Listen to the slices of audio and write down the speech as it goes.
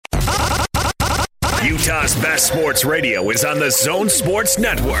Utah's best sports radio is on the Zone Sports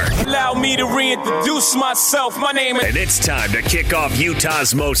Network. Allow me to reintroduce myself. My name is... And it's time to kick off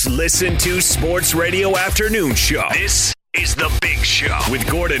Utah's most listened to sports radio afternoon show. This is The Big Show with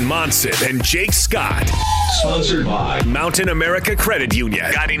Gordon Monson and Jake Scott. Sponsored by Mountain America Credit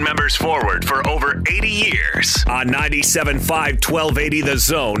Union, guiding members forward for over 80 years. On 97.5 1280 The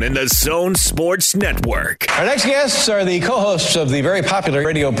Zone and the Zone Sports Network. Our next guests are the co-hosts of the very popular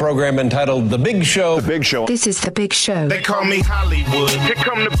radio program entitled The Big Show. The Big Show. This is The Big Show. They call me Hollywood. Here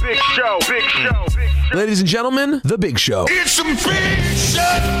come the Big Show. Big Show. Big Show. Ladies and gentlemen, The Big Show. It's a Big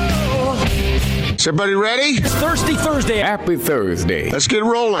Show. Is everybody ready? It's Thirsty Thursday. Happy Thursday. Let's get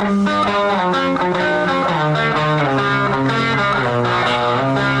rolling.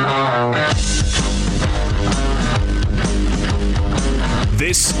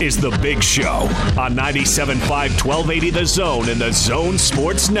 This is The Big Show on 97.5 1280 The Zone and the Zone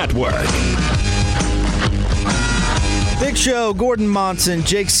Sports Network. Big Show, Gordon Monson,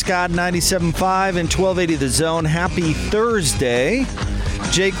 Jake Scott, 97.5 and 1280 The Zone. Happy Thursday.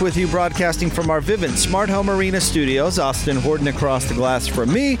 Jake with you, broadcasting from our Vivint Smart Home Arena studios. Austin Horton across the glass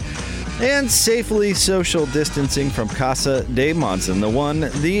from me. And safely social distancing from Casa de Monson, the one,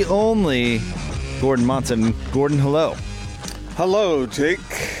 the only Gordon Monson. Gordon, hello. Hello, Jake.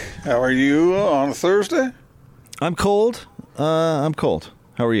 How are you on a Thursday? I'm cold. How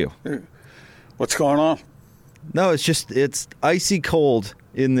are you? What's going on? No, it's icy cold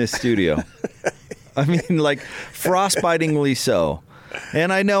in this studio. I mean, like frostbitingly so.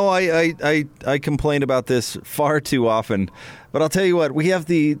 And I know I complain about this far too often, but I'll tell you what, we have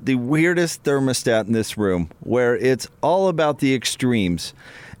the weirdest thermostat in this room where it's all about the extremes.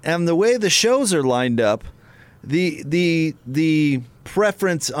 And the way the shows are lined up, the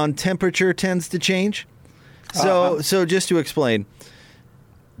preference on temperature tends to change. So just to explain,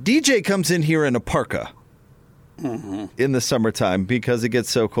 DJ comes in here in a parka in the summertime because it gets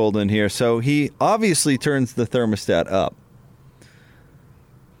so cold in here. So he obviously turns the thermostat up.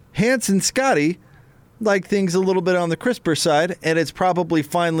 Hans and Scotty like things a little bit on the crisper side, and it's probably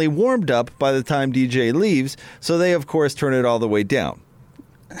finally warmed up by the time DJ leaves, so they, of course, turn it all the way down.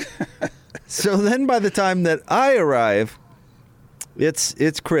 So then by the time that I arrive, it's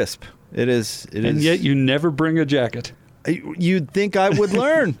crisp. It is. And yet you never bring a jacket. You'd think I would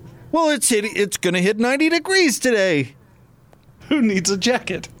learn. Well, it's going to hit 90 degrees today. Who needs a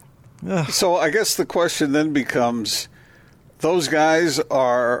jacket? So I guess the question then becomes, those guys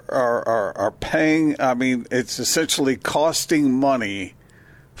are paying, I mean, it's essentially costing money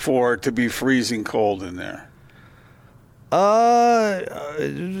for it to be freezing cold in there.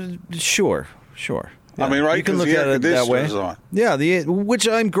 Sure. Yeah. I mean, right? You can look at it that way. On. Yeah, which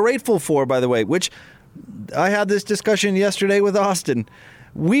I'm grateful for, by the way, which I had this discussion yesterday with Austin.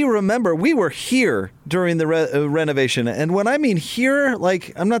 We remember we were here during the renovation. And when I mean here,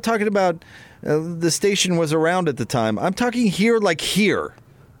 like, I'm not talking about the station was around at the time. I'm talking here, like here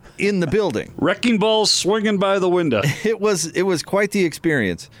in the building. Wrecking balls swinging by the window. It was quite the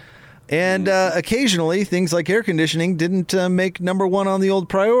experience. And occasionally, things like air conditioning didn't make number one on the old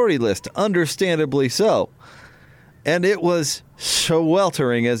priority list, understandably so. And it was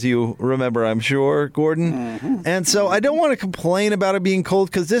sweltering, as you remember, I'm sure, Gordon. Mm-hmm. And so I don't want to complain about it being cold,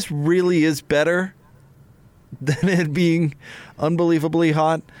 because this really is better than it being unbelievably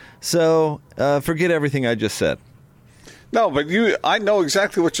hot. So forget everything I just said. No, but I know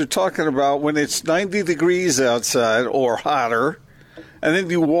exactly what you're talking about when it's 90 degrees outside or hotter. And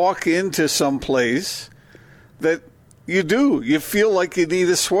then you walk into some place that you feel like you need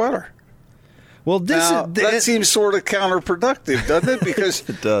a sweater. Well, that seems sort of counterproductive, doesn't it? Because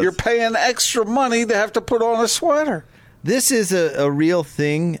you're paying extra money to have to put on a sweater. This is a real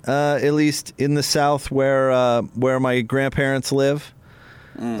thing, at least in the South where my grandparents live.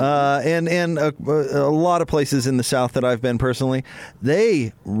 Mm-hmm. And a lot of places in the South that I've been personally,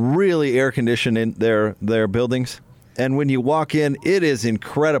 they really air condition in their buildings. And when you walk in, it is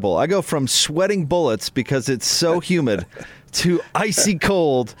incredible. I go from sweating bullets because it's so humid to icy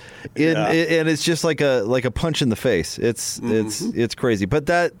cold, and it's just like a punch in the face. It's crazy. But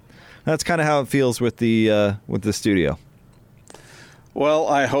that's kind of how it feels with the studio. Well,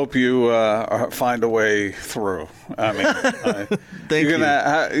 I hope you find a way through. I mean, Thank you.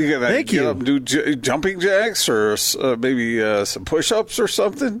 You're gonna get up and do jumping jacks or maybe some push-ups or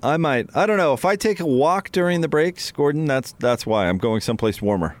something? I might. I don't know. If I take a walk during the breaks, Gordon, that's why. I'm going someplace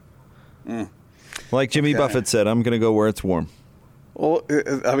warmer. Like Jimmy Buffett said, I'm going to go where it's warm. Well,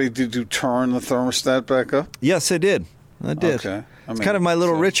 I mean, did you turn the thermostat back up? Yes, I did. I did. Okay. It's kind of my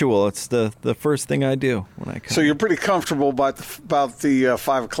little ritual. It's the first thing I do when I come. So you're pretty comfortable about the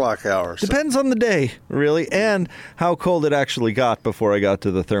 5 o'clock hours. Depends on the day, really, and how cold it actually got before I got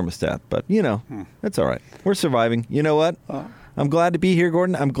to the thermostat. But, it's all right. We're surviving. You know what? I'm glad to be here,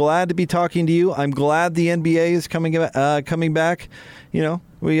 Gordon. I'm glad to be talking to you. I'm glad the NBA is coming back.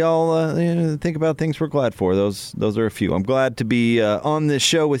 We all think about things we're glad for. Those are a few. I'm glad to be on this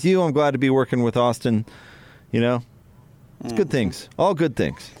show with you. I'm glad to be working with Austin. It's good things. All good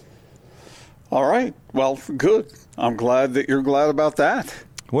things. All right. Well, good. I'm glad that you're glad about that.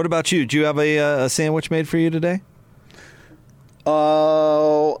 What about you? Do you have a sandwich made for you today?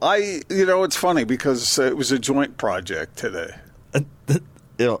 It's funny because it was a joint project today.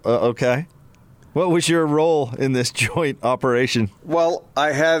 Okay. What was your role in this joint operation? Well,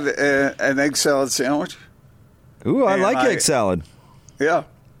 I had an egg salad sandwich. Ooh, I like egg salad. Yeah.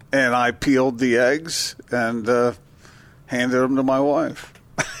 And I peeled the eggs and handed them to my wife.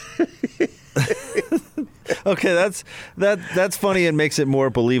 Okay, that's funny and makes it more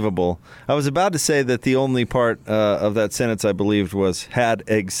believable. I was about to say that the only part of that sentence I believed was had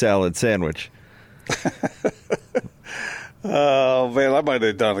egg salad sandwich. Oh, man, I might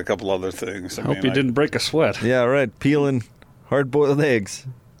have done a couple other things. I hope you didn't break a sweat. Yeah, right. Peeling hard-boiled eggs.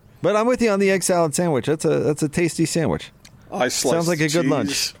 But I'm with you on the egg salad sandwich. That's a tasty sandwich. I sliced Sounds like a cheese. good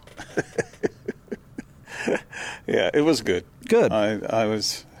lunch. Yeah, it was good. Good. I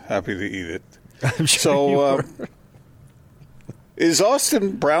was happy to eat it. I'm sure is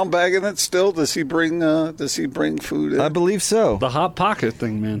Austin brown bagging it still? Does he bring food in? I believe so. The Hot Pocket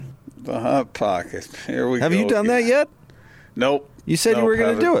thing, man. The Hot Pocket. Here we go. Have you done that yet? Nope. You said you were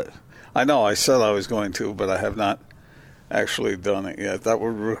going to do it. I know. I said I was going to, but I have not actually done it yet. That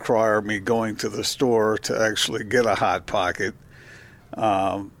would require me going to the store to actually get a Hot Pocket.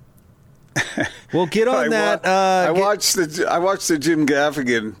 Well, get on that. I watched the Jim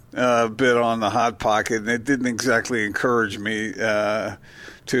Gaffigan bit on the Hot Pocket, and it didn't exactly encourage me to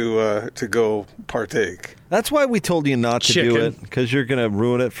go partake. That's why we told you not to do it, because you're going to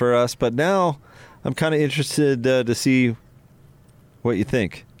ruin it for us. But now I'm kind of interested to see what you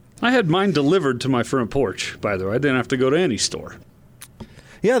think. I had mine delivered to my front porch, by the way. I didn't have to go to any store.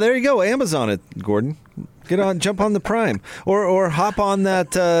 Yeah, there you go. Amazon it, Gordon. Jump on the Prime, or hop on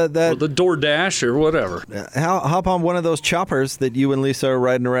that or the DoorDash or whatever. Hop on one of those choppers that you and Lisa are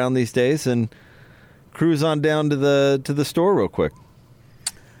riding around these days, and cruise on down to the store real quick.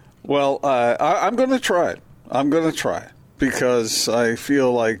 Well, I'm going to try it. I'm going to try it because I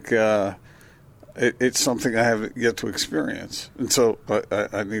feel like it's something I haven't yet to experience, and so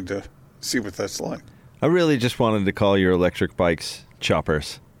I need to see what that's like. I really just wanted to call your electric bikes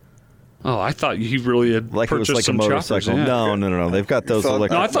choppers. Oh, I thought you really had like purchased it was like some a motorcycle. Choppers, yeah. No. They've got those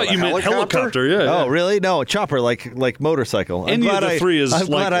electric. No, I thought you meant helicopter. Yeah. Oh, really? No, a chopper like motorcycle. Any of the three is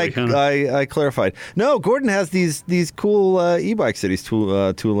likely. I'm glad I clarified. No, Gordon has these cool e-bikes that he's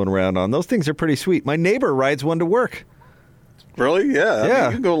tooling around on. Those things are pretty sweet. My neighbor rides one to work. Really? Yeah. Yeah. I mean,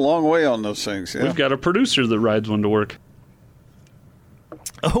 you can go a long way on those things. Yeah. We've got a producer that rides one to work.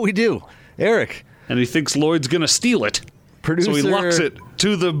 Oh, we do. Eric. And he thinks Lloyd's going to steal it. Producer. So he locks it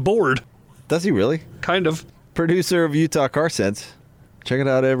to the board. Does he really? Kind of. Producer of Utah Car Sense. Check it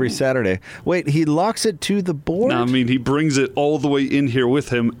out every Saturday. Wait, he locks it to the board? No, I mean, he brings it all the way in here with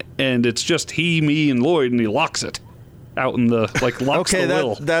him, and it's just he, me, and Lloyd, and he locks it out in the, locks okay, the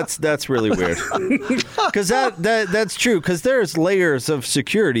wheel. That's really weird. Because that's true, because there's layers of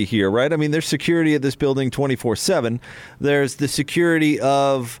security here, right? I mean, there's security at this building 24/7. There's the security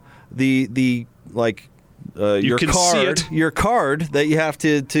of the your card that you have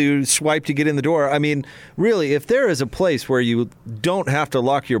to swipe to get in the door. I mean, really, if there is a place where you don't have to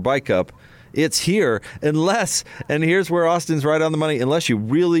lock your bike up, it's here, unless, and here's where Austin's right on the money, unless you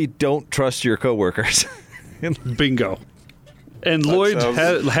really don't trust your coworkers. Bingo. And Lloyd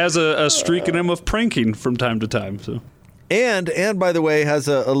has a streak in him of pranking from time to time. So, and by the way, has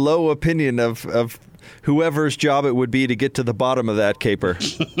a low opinion of whoever's job it would be to get to the bottom of that caper.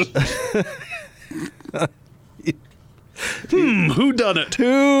 Who done it?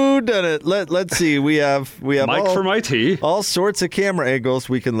 Who done it? Let's see. We have Mike from IT. All sorts of camera angles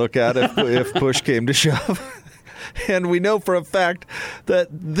we can look at if push came to shove. And we know for a fact that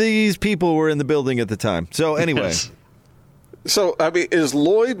these people were in the building at the time. So anyway. Yes. So, I mean, is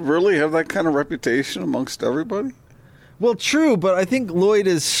Lloyd really have that kind of reputation amongst everybody? Well, true, but I think Lloyd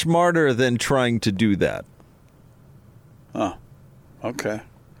is smarter than trying to do that. Oh, okay.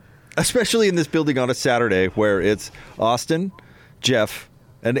 Especially in this building on a Saturday where it's Austin, Jeff,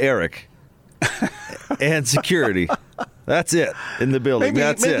 and Eric, and security. That's it in the building.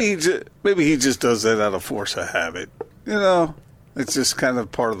 Maybe he just does that out of force of habit. it's just kind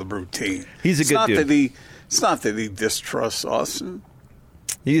of part of the routine. He's a good dude. It's not that he distrusts Austin.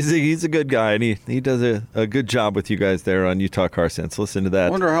 He's a good guy, and he does a good job with you guys there on Utah Car Sense. Listen to that. I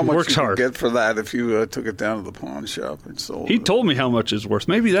wonder how much Works you hard. could get for that if you took it down to the pawn shop and sold He it. told me how much it's worth.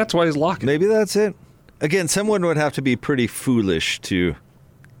 Maybe that's why he's locking. Maybe that's it. Again, someone would have to be pretty foolish to,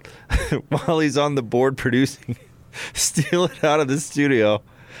 while he's on the board producing, steal it out of the studio.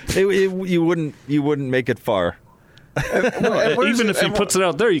 You wouldn't make it far. Even if he puts it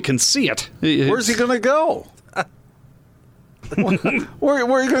out there, you can see it. Where's he going to go? Where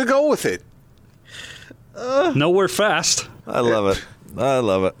are you going to go with it? Nowhere fast. I love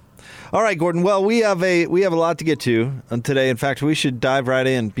it. All right, Gordon. Well, we have a lot to get to today. In fact, we should dive right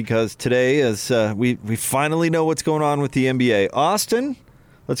in because today is we finally know what's going on with the NBA. Austin,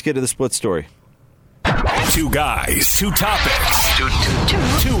 let's get to the split story. Two guys, two topics,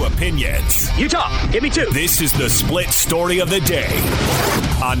 two opinions. Utah, give me two. This is the split story of the day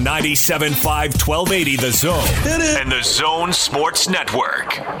on 97.5 1280 The Zone and The Zone Sports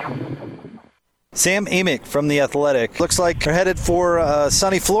Network. Sam Amick from The Athletic. Looks like they're headed for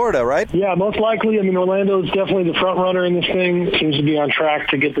sunny Florida, right? Yeah, most likely. I mean, Orlando is definitely the front runner in this thing. Seems to be on track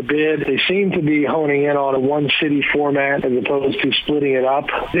to get the bid. They seem to be honing in on a one-city format as opposed to splitting it up.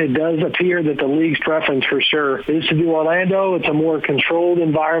 It does appear that the league's preference for sure is to do Orlando. It's a more controlled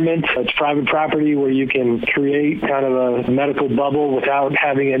environment. It's private property where you can create kind of a medical bubble without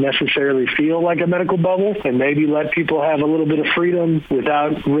having it necessarily feel like a medical bubble, and maybe let people have a little bit of freedom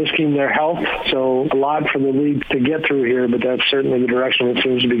without risking their health. So a lot for the league to get through here, but that's certainly the direction it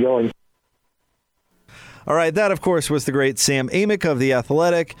seems to be going. All right, that, of course, was the great Sam Amick of The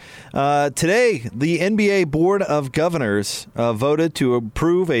Athletic. Today, the NBA Board of Governors voted to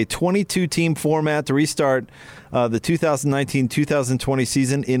approve a 22-team format to restart the 2019-2020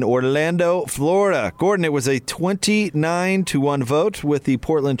 season in Orlando, Florida. Gordon, it was a 29-1 vote with the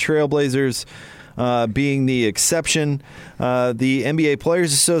Portland Trailblazers being the exception. The NBA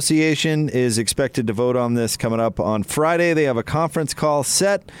Players Association is expected to vote on this coming up on Friday. They have a conference call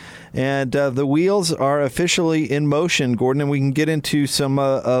set, and the wheels are officially in motion, Gordon, and we can get into some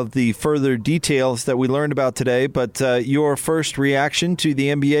of the further details that we learned about today. But your first reaction to the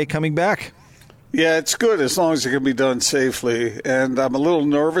NBA coming back? Yeah, it's good as long as it can be done safely, and I'm a little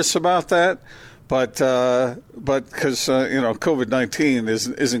nervous about that. But because COVID-19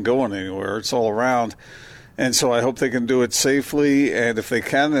 isn't going anywhere, it's all around, and so I hope they can do it safely. And if they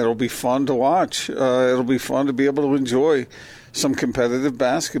can, it'll be fun to watch. It'll be fun to be able to enjoy some competitive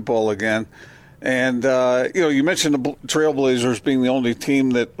basketball again. And you mentioned the Trailblazers being the only team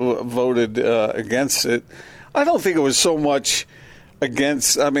that voted against it. I don't think it was so much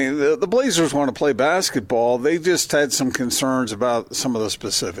against. I mean, the Blazers want to play basketball. They just had some concerns about some of the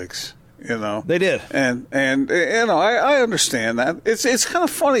specifics. They did, and I understand that. It's kind of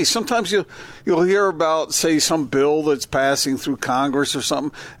funny. Sometimes you'll hear about, say, some bill that's passing through Congress or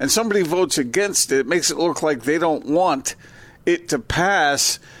something, and somebody votes against it. It makes it look like they don't want it to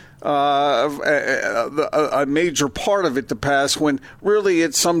pass, a major part of it to pass, when really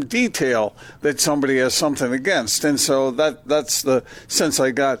it's some detail that somebody has something against. And so that's the sense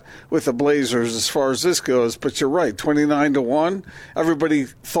I got with the Blazers as far as this goes. But you're right, 29-1. Everybody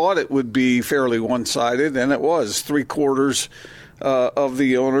thought it would be fairly one-sided, and it was. 3/4 of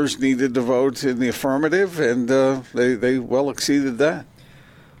the owners needed to vote in the affirmative, and they well exceeded that.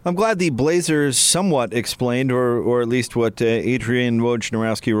 I'm glad the Blazers somewhat explained, or at least what Adrian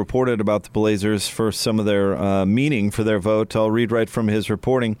Wojnarowski reported about the Blazers for some of their meaning for their vote. I'll read right from his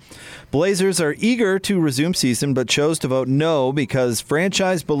reporting. Blazers are eager to resume season, but chose to vote no because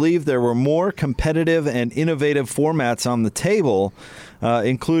franchise believed there were more competitive and innovative formats on the table,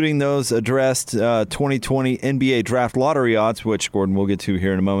 including those addressed 2020 NBA draft lottery odds, which, Gordon, we'll get to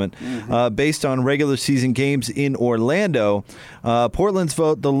here in a moment, based on regular season games in Orlando. Portland's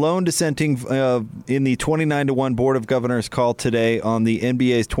vote, the lone dissenting in the 29-1 Board of Governors call today on the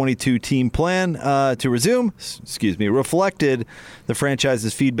NBA's 22-team plan to resume, reflected the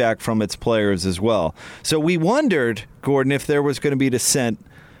franchise's feedback from its players as well. So we wondered, Gordon, if there was going to be dissent,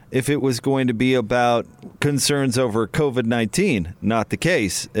 if it was going to be about concerns over COVID-19. Not the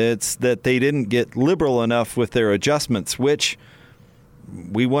case. It's that they didn't get liberal enough with their adjustments, which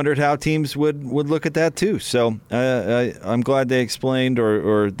we wondered how teams would look at that too. So I'm glad they explained,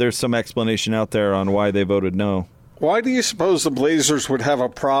 or there's some explanation out there on why they voted no. Why do you suppose the Blazers would have a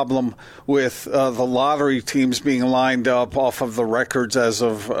problem with the lottery teams being lined up off of the records as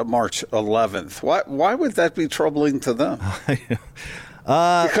of March 11th? Why would that be troubling to them?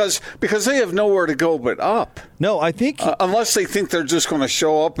 Because they have nowhere to go but up. No, I think unless they think they're just going to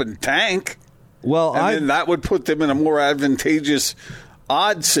show up and tank. Well, then that would put them in a more advantageous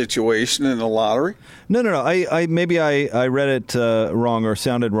odd situation in the lottery. No. Maybe I read it wrong or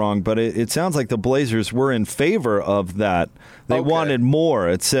sounded wrong, but it sounds like the Blazers were in favor of that. They wanted more.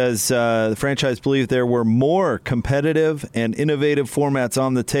 It says the franchise believed there were more competitive and innovative formats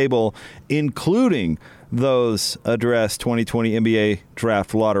on the table, including those address 2020 NBA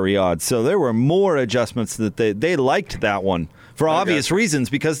draft lottery odds. So there were more adjustments that they liked that one for obvious reasons,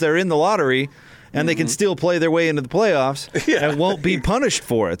 because they're in the lottery and they can still play their way into the playoffs and won't be punished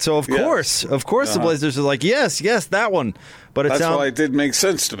for it. So of course the Blazers are like, yes, that one. But that's why it did make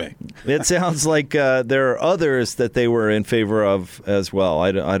sense to me. It sounds like there are others that they were in favor of as well.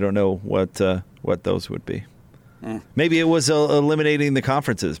 I don't know what those would be. Maybe it was eliminating the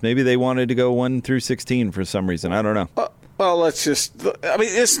conferences. Maybe they wanted to go 1 through 16 for some reason. I don't know. Well,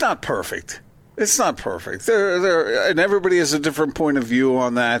 it's not perfect. It's not perfect. And everybody has a different point of view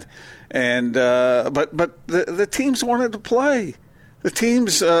on that. And but the teams wanted to play. The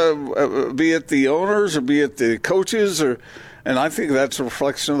teams, be it the owners or be it the coaches, and I think that's a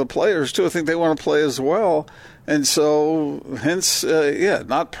reflection of the players too. I think they want to play as well. And so, hence,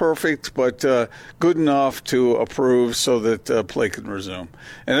 not perfect, but good enough to approve so that play can resume.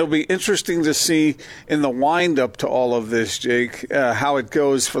 And it'll be interesting to see in the wind-up to all of this, Jake, how it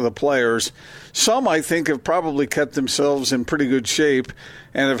goes for the players. Some, I think, have probably kept themselves in pretty good shape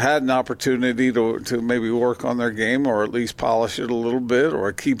and have had an opportunity to maybe work on their game or at least polish it a little bit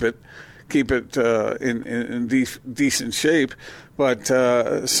or keep it in decent shape. But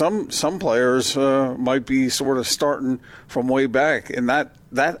some players might be sort of starting from way back, and that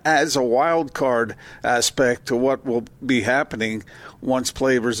adds a wild card aspect to what will be happening once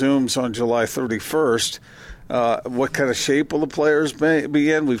play resumes on July 31st. What kind of shape will the players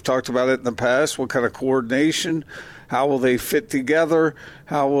be in? We've talked about it in the past. What kind of coordination? How will they fit together?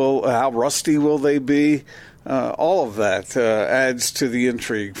 How rusty will they be? All of that adds to the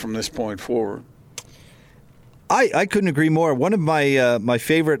intrigue from this point forward. I couldn't agree more. One of my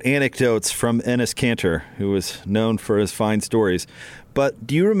favorite anecdotes from Enes Kanter, who was known for his fine stories. But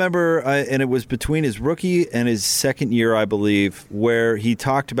do you remember, and it was between his rookie and his second year, I believe, where he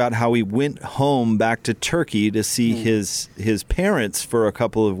talked about how he went home back to Turkey to see his parents for a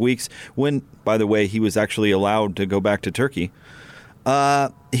couple of weeks when, by the way, he was actually allowed to go back to Turkey.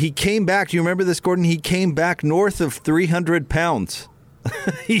 He came back. Do you remember this, Gordon? He came back north of 300 pounds.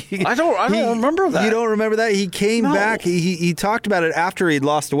 I don't remember that. You don't remember that? He came back. He talked about it after he'd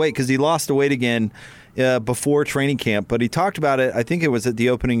lost weight, because he lost the weight again before training camp. But he talked about it, I think it was at the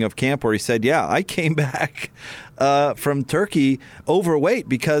opening of camp, where he said, I came back from Turkey overweight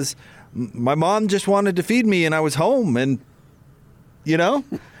because my mom just wanted to feed me and I was home, and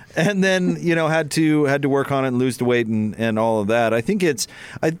and then had to work on it and lose the weight and all of that. I think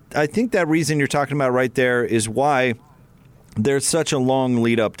I think that reason you're talking about right there is why there's such a long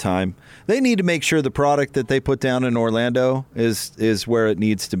lead up time. They need to make sure the product that they put down in Orlando is where it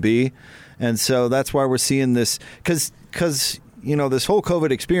needs to be. And so that's why we're seeing this, because this whole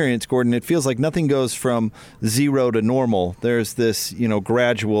COVID experience, Gordon, it feels like nothing goes from zero to normal. There's this,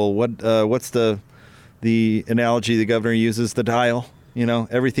 gradual, what's the analogy the governor uses, the dial?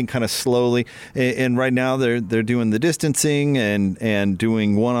 Everything kind of slowly. And right now they're doing the distancing and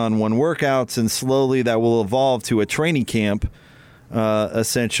doing one-on-one workouts, and slowly that will evolve to a training camp,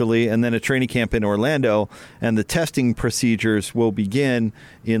 essentially, and then a training camp in Orlando, and the testing procedures will begin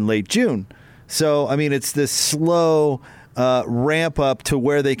in late June. So, it's this slow ramp up to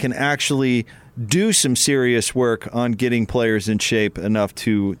where they can actually do some serious work on getting players in shape enough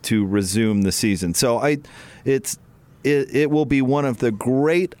to resume the season. So it will be one of the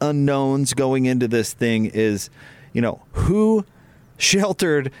great unknowns going into this thing is, who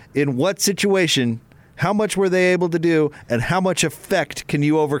sheltered in what situation, how much were they able to do, and how much effect can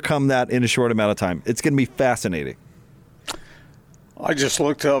you overcome that in a short amount of time? It's going to be fascinating. I just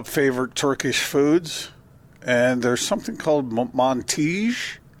looked up favorite Turkish foods, and there's something called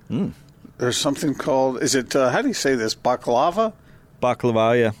Montige. There's something called, is it, how do you say this, baklava?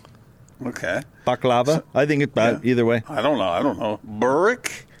 Baklava, yeah. Okay. Baklava? I think it's either way. I don't know.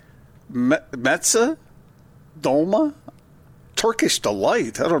 Burek? Metza? Dolma? Turkish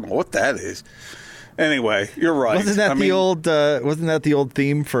Delight? I don't know what that is. Anyway, you're right. Wasn't that the old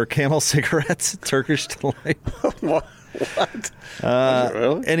theme for Camel cigarettes? Turkish Delight. What?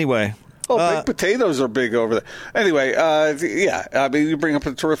 Really? Anyway. Baked potatoes are big over there. Anyway, you bring up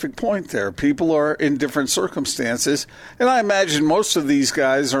a terrific point there. People are in different circumstances, and I imagine most of these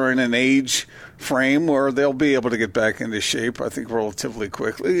guys are in an age frame where they'll be able to get back into shape, I think, relatively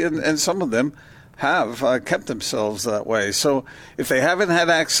quickly, and some of them have kept themselves that way. So if they haven't had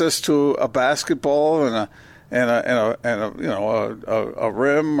access to a basketball and a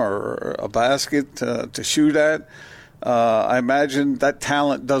rim or a basket to shoot at, I imagine that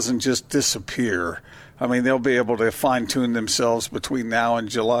talent doesn't just disappear. I mean, they'll be able to fine-tune themselves between now and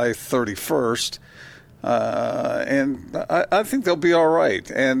July 31st. And I think they'll be all right.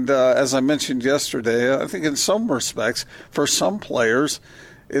 And as I mentioned yesterday, I think in some respects, for some players,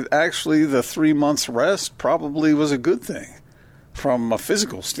 the 3 months rest probably was a good thing from a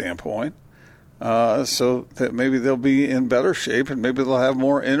physical standpoint. So that maybe they'll be in better shape and maybe they'll have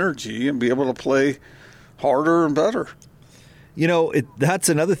more energy and be able to play harder and better. You know, that's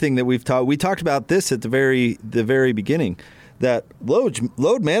another thing that we've talked. We talked about this at the very beginning. That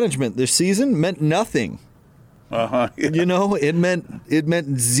load management this season meant nothing. Yeah. You know, it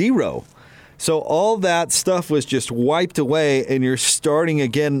meant zero. So all that stuff was just wiped away, and you're starting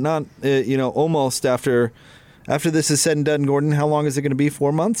again. Not almost after this is said and done. Gordon, how long is it going to be?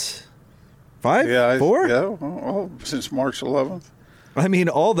 4 months? 5? Yeah, 4? Yeah, since March 11th. I mean,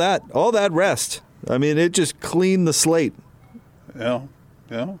 all that rest. I mean, it just cleaned the slate. Yeah.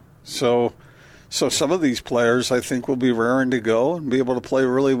 So some of these players, I think, will be raring to go and be able to play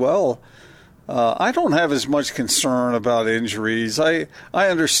really well. I don't have as much concern about injuries. I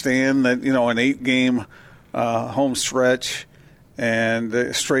understand that, an 8-game home stretch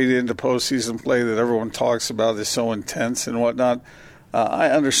and straight into postseason play that everyone talks about is so intense and whatnot. I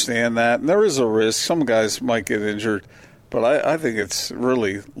understand that. And there is a risk. Some guys might get injured. But I think it's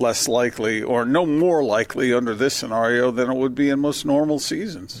really less likely or no more likely under this scenario than it would be in most normal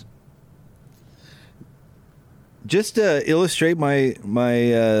seasons. Just to illustrate my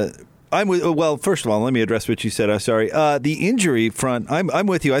first of all, let me address what you said. I'm sorry. The injury front, I'm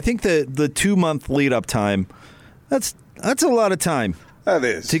with you. I think the 2-month lead up time, that's a lot of time. That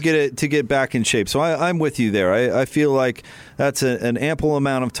is to get back in shape. So I'm with you there. I feel like that's an ample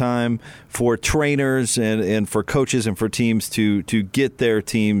amount of time for trainers and for coaches and for teams to get their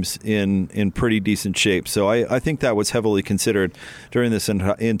teams in pretty decent shape. So I think that was heavily considered during this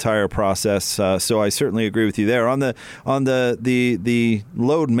entire process. So I certainly agree with you there. On the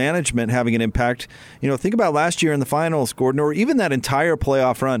load management having an impact, think about last year in the finals, Gordon, or even that entire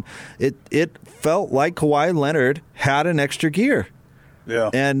playoff run. It felt like Kawhi Leonard had an extra gear.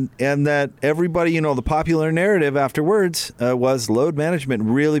 Yeah. And that everybody, the popular narrative afterwards was load management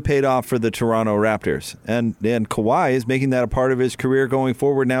really paid off for the Toronto Raptors. And Kawhi is making that a part of his career going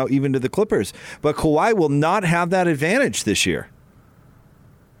forward now, even to the Clippers. But Kawhi will not have that advantage this year.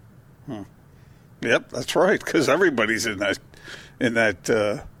 Yep, that's right, because everybody's in that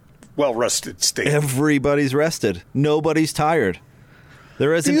well-rested state. Everybody's rested. Nobody's tired.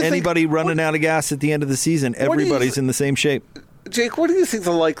 There isn't anybody running out of gas at the end of the season. Everybody's in the same shape. Jake, what do you think the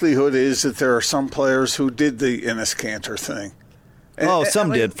likelihood is that there are some players who did the Enes Kanter thing?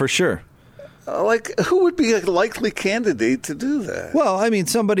 Some did, for sure. Who would be a likely candidate to do that? Well,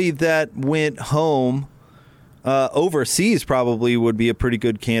 somebody that went home overseas probably would be a pretty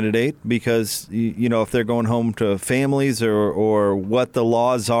good candidate because, if they're going home to families or what the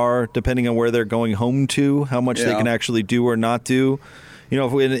laws are, depending on where they're going home to, how much they can actually do or not do.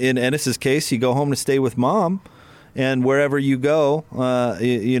 In Enes's case, you go home to stay with mom. And wherever you go,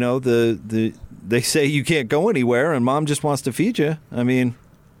 they say you can't go anywhere, and mom just wants to feed you. I mean,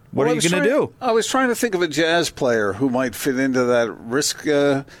 what are you going to do? I was trying to think of a Jazz player who might fit into that risk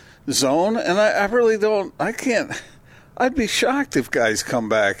zone, and I really don't. I can't. I'd be shocked if guys come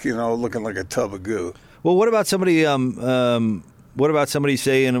back, looking like a tub of goo. Well, what about somebody? What about somebody,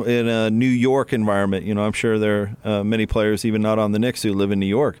 say, in a New York environment? I'm sure there are many players, even not on the Knicks, who live in New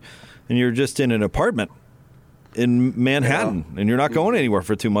York, and you're just in an apartment in Manhattan, and you're not going anywhere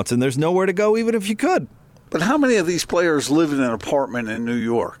for 2 months, and there's nowhere to go even if you could. But how many of these players live in an apartment in New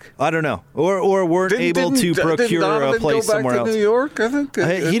York? I don't know, or weren't able to procure a place somewhere else. New York, I think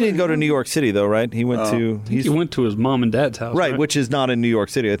he didn't go to New York City though, right? He went to he went to his mom and dad's house, right? Which is not in New York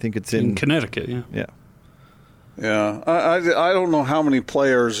City. I think it's in Connecticut. Yeah. I don't know how many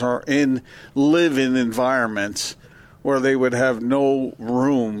players live in environments where they would have no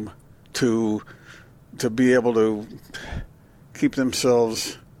room to be able to keep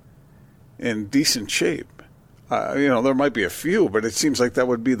themselves in decent shape. There might be a few, but it seems like that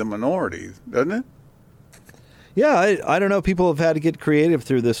would be the minority, doesn't it? Yeah, I don't know. People have had to get creative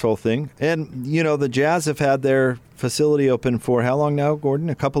through this whole thing. And, the Jazz have had their facility open for how long now, Gordon?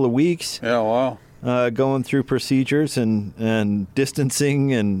 A couple of weeks. Yeah, wow. Going through procedures and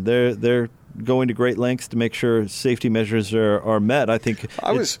distancing, and they're going to great lengths to make sure safety measures are met. I think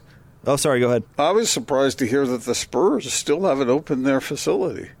Oh, sorry, go ahead. I was surprised to hear that the Spurs still haven't opened their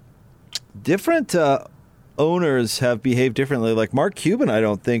facility. different owners have behaved differently. Like Mark Cuban, I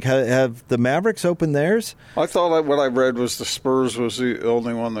don't think. Have the Mavericks opened theirs? I thought what I read was the Spurs was the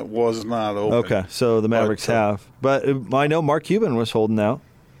only one that was not open. Okay, so the Mavericks have. But I know Mark Cuban was holding out.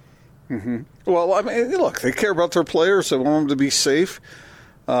 Mm-hmm. Well, I mean, look, they care about their players. They want them to be safe.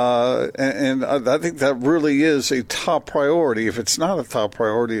 And I think that really is a top priority. If it's not a top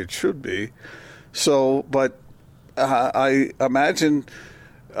priority, it should be. So, but I imagine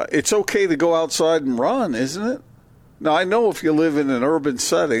it's okay to go outside and run, isn't it? Now, I know if you live in an urban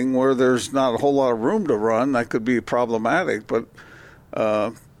setting where there's not a whole lot of room to run, that could be problematic. But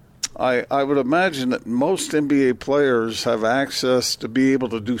I would imagine that most NBA players have access to be able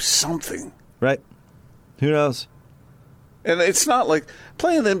to do something. Right. Who knows? And it's not like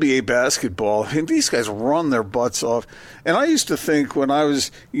playing NBA basketball. I mean, these guys run their butts off. And I used to think when I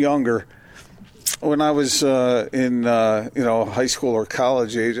was younger, when I was in high school or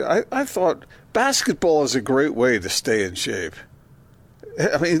college age, I thought basketball is a great way to stay in shape.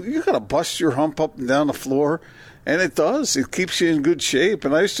 I mean, you got to bust your hump up and down the floor, and it does. It keeps you in good shape.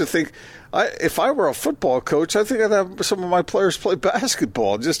 And I used to think, if I were a football coach, I think I'd have some of my players play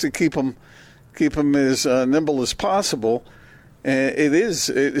basketball just to keep them as nimble as possible. And it is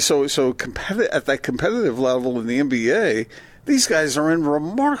so at that competitive level in the NBA. These guys are in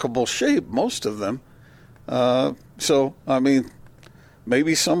remarkable shape, most of them. So I mean,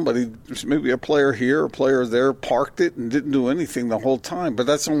 maybe a player here, a player there, parked it and didn't do anything the whole time. But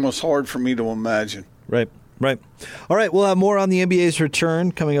that's almost hard for me to imagine. Right. All right, we'll have more on the NBA's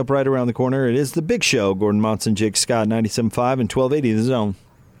return coming up right around the corner. It is The Big Show. Gordon Monson, Jake Scott, 97.5 and 1280 The Zone.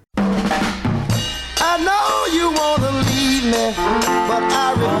 I know you want to leave me, but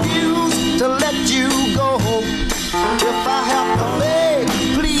I refuse to let you go. If I have to beg,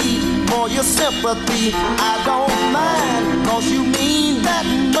 plead for your sympathy, I don't mind, 'cause you mean that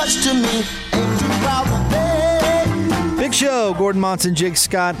much to me. Ain't too proud to beg. Big Show, Gordon Monson, Jake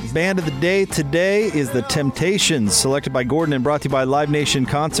Scott. Band of the day today is The Temptations, selected by Gordon and brought to you by Live Nation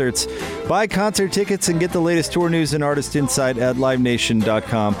Concerts. Buy concert tickets and get the latest tour news and artist insight at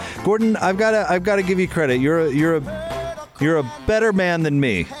livenation.com. Gordon, I've got to give you credit. You're a better man than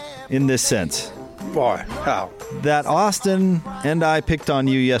me in this sense. Why? How? That Austin and I picked on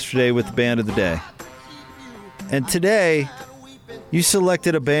you yesterday with the band of the day. And today, you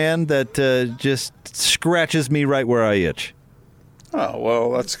selected a band that just scratches me right where I itch. Oh,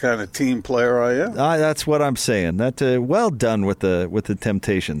 well, that's the kind of team player I am. That's what I'm saying. Well done with the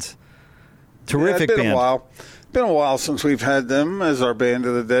Temptations. Terrific band. Been a while since we've had them as our band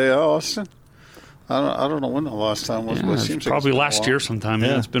of the day, Austin. I don't know when the last time was. Yeah, it seems probably like last year sometime.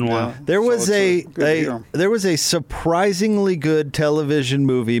 Yeah, it's been a while. There was there was a surprisingly good television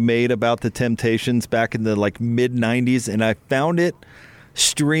movie made about the Temptations back in the mid '90s, and I found it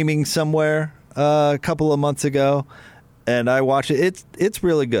streaming somewhere a couple of months ago, and I watched it. It's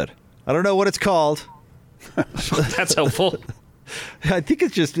really good. I don't know what it's called. That's helpful. I think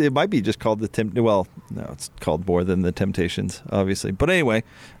it might be just called well, no, it's called more than The Temptations, obviously. But anyway,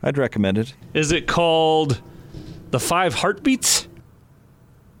 I'd recommend it. Is it called The 5 Heartbeats?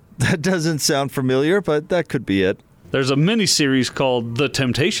 That doesn't sound familiar, but that could be it. There's a miniseries called The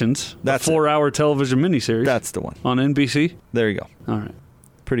Temptations. That's a 4-hour television miniseries. That's the one. On NBC? There you go. All right.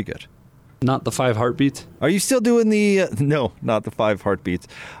 Pretty good. Not The 5 Heartbeats? Are you still doing the... no, not The 5 Heartbeats.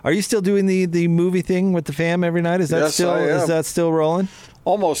 Are you still doing the movie thing with the fam every night? Is that still rolling?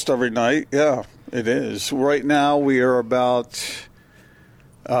 Almost every night, yeah, it is. Right now we are about,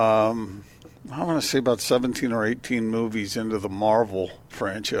 I want to say about 17 or 18 movies into the Marvel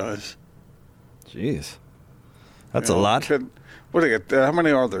franchise. Jeez. That's a lot. What do you get? How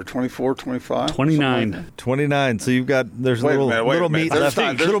many are there? 24, 25? 29. 29. So you've got, there's little meat left.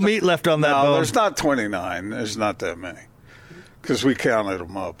 Little meat left on that bone. No, there's not 29. There's not that many. Because we counted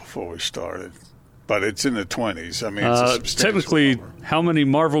them up before we started. But it's in the 20s. I mean, it's a substantial technically, number. How many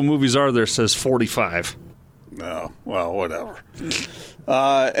Marvel movies are there? Says 45. No, well, whatever.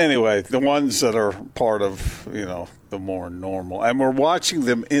 Anyway, the ones that are part of, the more normal. And we're watching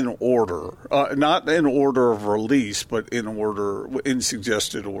them in order. Not in order of release, but in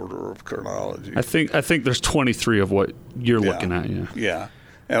suggested order of chronology. I think there's 23 of what you're looking at, yeah. Yeah.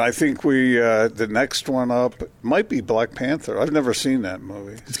 And I think the next one up might be Black Panther. I've never seen that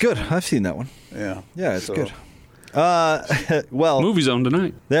movie. It's good. I've seen that one. Yeah. Yeah, it's good. Well, Movie Zone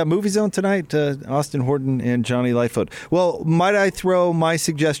tonight. Yeah, Movie Zone tonight. Austin Horton and Johnny Lightfoot. Well, might I throw my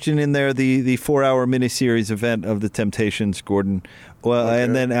suggestion in there? The 4-hour miniseries event of the Temptations, Gordon. Well, okay.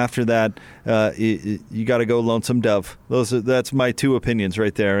 And then after that, you got to go Lonesome Dove. That's my two opinions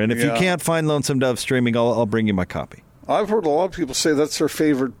right there. And if you can't find Lonesome Dove streaming, I'll bring you my copy. I've heard a lot of people say that's their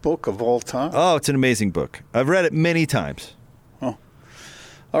favorite book of all time. Oh, it's an amazing book. I've read it many times. Oh,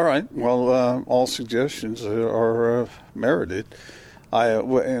 all right. Well, all suggestions are merited.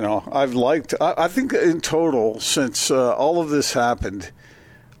 I've liked. I think in total, since all of this happened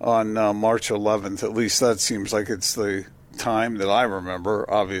on March 11th, at least that seems like it's the time that I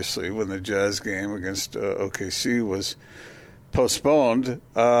remember. Obviously, when the Jazz game against OKC was postponed,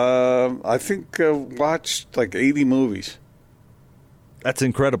 I think watched like 80 movies. That's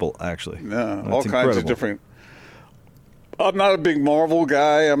incredible, actually. Yeah, all kinds of different. I'm not a big Marvel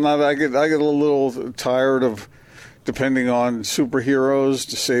guy. I get a little tired of depending on superheroes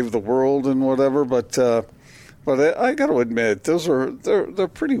to save the world and whatever. But I got to admit, they're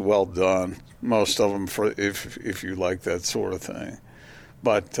pretty well done. Most of them, for if you like that sort of thing.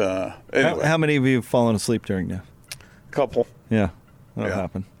 But anyway, how many of you have fallen asleep during that? Couple. Yeah, that'll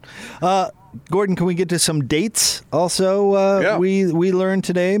happen. Gordon, can we get to some dates? Also, we learned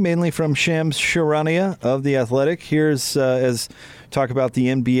today, mainly from Shams Charania of The Athletic. Here's as talk about the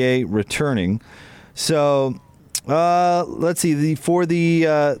NBA returning. So let's see. For the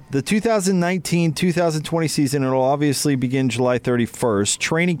 2019-2020 season, it'll obviously begin July 31st.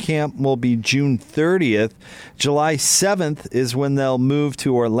 Training camp will be June 30th. July 7th is when they'll move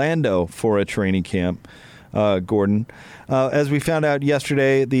to Orlando for a training camp. Gordon. As we found out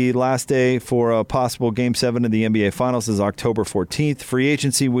yesterday, the last day for a possible Game 7 of the NBA Finals is October 14th. Free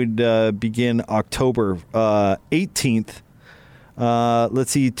agency would begin October 18th.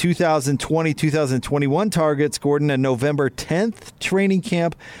 Let's see, 2020-2021 targets, Gordon, a November 10th training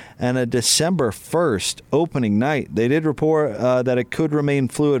camp and a December 1st opening night. They did report that it could remain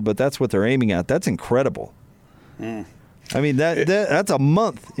fluid, but that's what they're aiming at. That's incredible. I mean, that's a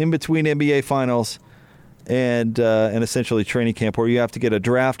month in between NBA Finals and essentially training camp where you have to get a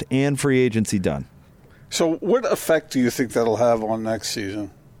draft and free agency done. So what effect do you think that'll have on next season?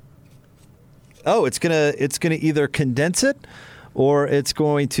 Oh, it's gonna either condense it or it's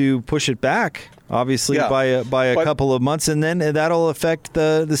going to push it back, obviously, by a couple of months, and then that'll affect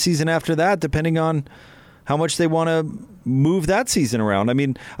the season after that, depending on how much they want to move that season around. I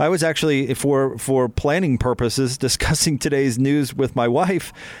mean, I was actually, for planning purposes, discussing today's news with my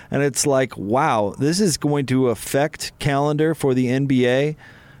wife, and it's like, wow, this is going to affect calendar for the NBA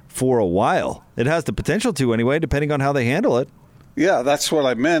for a while. It has the potential to anyway, depending on how they handle it. Yeah, that's what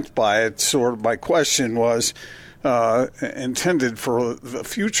I meant by it. Sort of my question was intended for the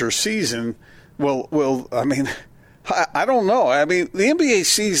future season. Well, I mean, I don't know. I mean, the NBA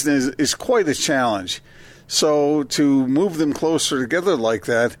season is quite a challenge. So to move them closer together like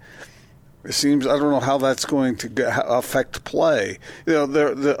that, it seems, I don't know how that's going to affect play. You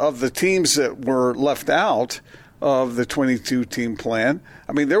know, of the teams that were left out of the 22-team plan,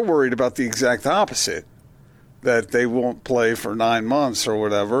 I mean, they're worried about the exact opposite, that they won't play for 9 months or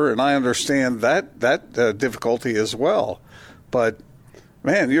whatever. And I understand that difficulty as well. But,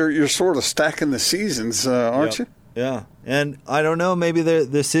 man, you're sort of stacking the seasons, aren't you? Yeah, and I don't know, maybe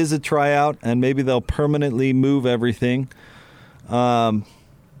this is a tryout, and maybe they'll permanently move everything. If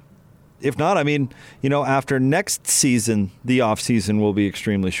not, I mean, after next season, the off season will be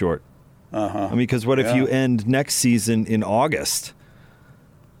extremely short. I mean, because what if you end next season in August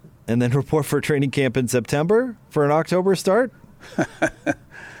and then report for training camp in September for an October start?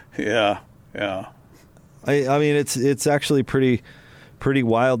 Yeah. I mean, it's actually pretty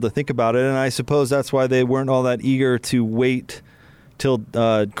wild to think about it, and I suppose that's why they weren't all that eager to wait till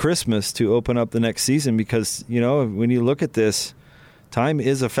Christmas to open up the next season, because when you look at this, time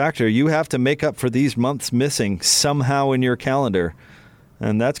is a factor. You have to make up for these months missing somehow in your calendar,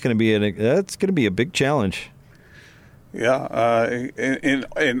 and that's going to be a big challenge. Yeah,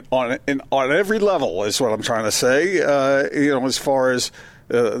 on every level is what I'm trying to say. As far as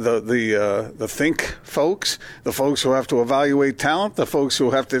the think folks, the folks who have to evaluate talent, the folks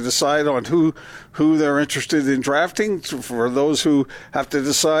who have to decide on who they're interested in drafting, for those who have to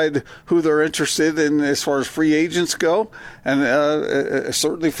decide who they're interested in as far as free agents go, and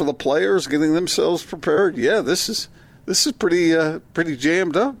certainly for the players getting themselves prepared. Yeah, this is pretty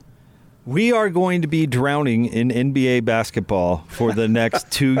jammed up. We are going to be drowning in NBA basketball for the next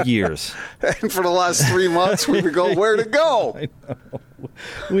 2 years. And for the last 3 months, we would go, where to go? I know.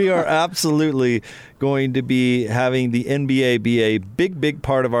 We are absolutely going to be having the NBA be a big, big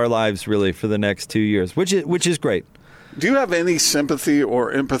part of our lives, really, for the next 2 years, which is great. Do you have any sympathy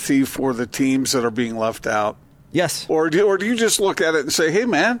or empathy for the teams that are being left out? Yes. Or do you just look at it and say, hey,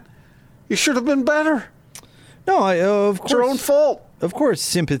 man, you should have been better? No, of course. It's your own fault.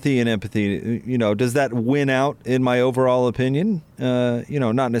 sympathy and empathy, does that win out in my overall opinion?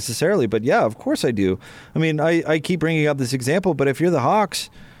 Not necessarily, but yeah, of course I do. I mean, I keep bringing up this example, but if you're the Hawks,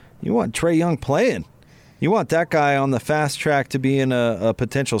 you want Trae Young playing. You want that guy on the fast track to being a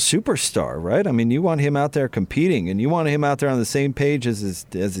potential superstar, right? I mean, you want him out there competing, and you want him out there on the same page as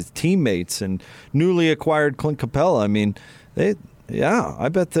his teammates and newly acquired Clint Capella. I mean, I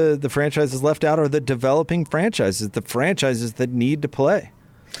bet the franchises left out are the developing franchises, the franchises that need to play.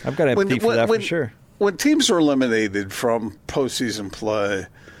 I've got empathy for that for sure. When teams are eliminated from postseason play,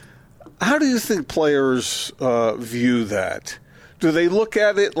 how do you think players view that? Do they look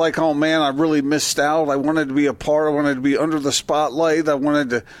at it like, oh, man, I really missed out. I wanted to be a part. I wanted to be under the spotlight. I wanted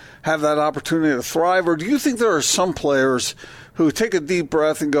to have that opportunity to thrive. Or do you think there are some players who take a deep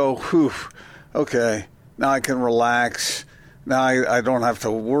breath and go, whew, okay, now I can relax. Now I don't have to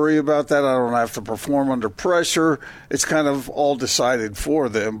worry about that. I don't have to perform under pressure. It's kind of all decided for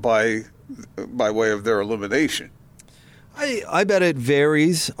them by way of their elimination. I bet it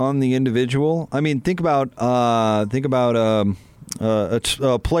varies on the individual. I mean, think about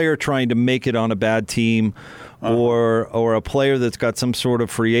a player trying to make it on a bad team, or a player that's got some sort of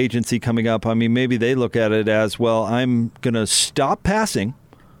free agency coming up. I mean, maybe they look at it as, well, I'm going to stop passing,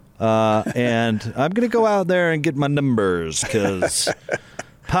 and I'm going to go out there and get my numbers because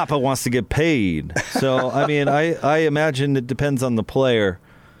Papa wants to get paid. So, I mean, I imagine it depends on the player,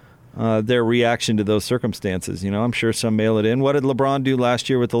 their reaction to those circumstances. I'm sure some mail it in. What did LeBron do last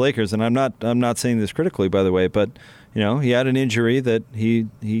year with the Lakers? And I'm not saying this critically, by the way, but he had an injury that he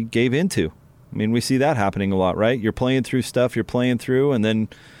gave into. I mean, we see that happening a lot, right? You're playing through stuff and then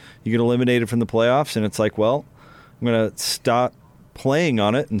you get eliminated from the playoffs, and it's like, well, I'm going to stop playing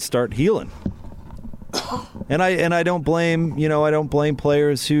on it and start healing. And I don't blame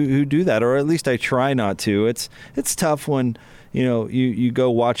players who do that, or at least I try not to. It's tough when you go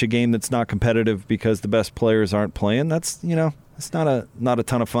watch a game that's not competitive because the best players aren't playing. That's it's not a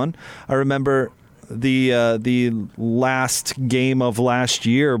ton of fun. I remember the last game of last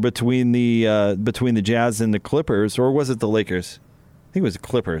year between the Jazz and the Clippers, or was it the Lakers? I think it was the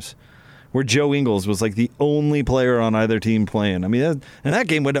Clippers, where Joe Ingles was like the only player on either team playing. I mean, and that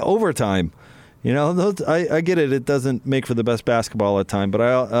game went to overtime. I get it. It doesn't make for the best basketball at time, but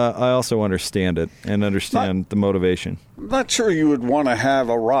I also understand it and understand the motivation. I'm not sure you would want to have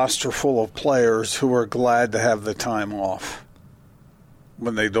a roster full of players who are glad to have the time off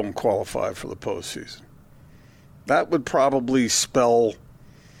when they don't qualify for the postseason. That would probably spell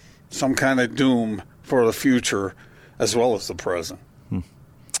some kind of doom for the future as well as the present.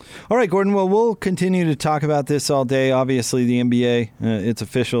 All right, Gordon. Well, we'll continue to talk about this all day. Obviously, the NBA, it's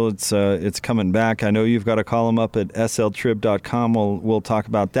official. It's coming back. I know you've got a column up at sltrib.com. We'll talk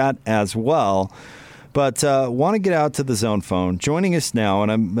about that as well. But want to get out to the Zone phone. Joining us now,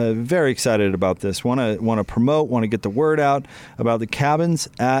 and I'm very excited about this. Want to promote, want to get the word out about the cabins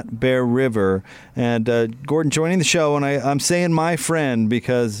at Bear River. And Gordon joining the show, and I'm saying my friend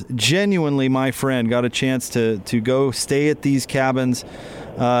because genuinely my friend got a chance to go stay at these cabins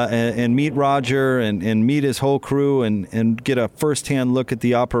and meet Roger and meet his whole crew and get a firsthand look at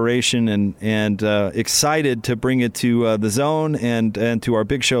the operation and excited to bring it to the Zone and to our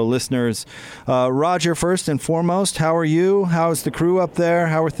Big Show listeners. Roger, first and foremost, how are you? How's the crew up there?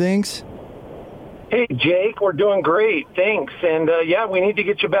 How are things? Hey, Jake, we're doing great. Thanks. And, we need to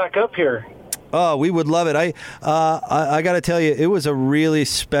get you back up here. Oh, we would love it. I got to tell you, it was a really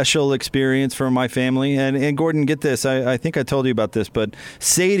special experience for my family. And Gordon, get this. I think I told you about this, but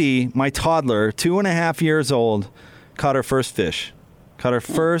Sadie, my toddler, 2.5 years old, caught her first fish. Caught her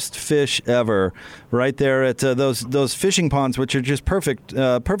first fish ever right there at those fishing ponds, which are just perfect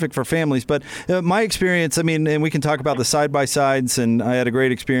for families. But my experience, I mean, and we can talk about the side-by-sides, and I had a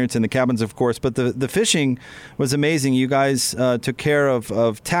great experience in the cabins, of course, but the fishing was amazing. You guys took care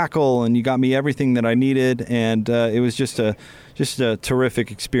of tackle, and you got me everything that I needed, and it was just a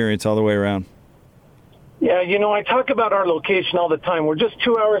terrific experience all the way around. Yeah, I talk about our location all the time. We're just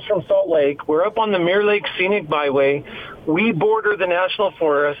 2 hours from Salt Lake. We're up on the Mirror Lake Scenic Byway. We border the National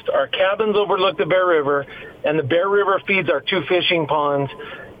Forest. Our cabins overlook the Bear River, and the Bear River feeds our 2 fishing ponds.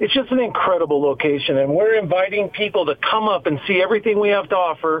 It's just an incredible location, and we're inviting people to come up and see everything we have to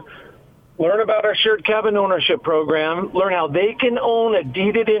offer, learn about our shared cabin ownership program, learn how they can own a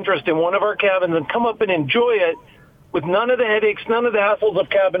deeded interest in one of our cabins, and come up and enjoy it with none of the headaches, none of the hassles of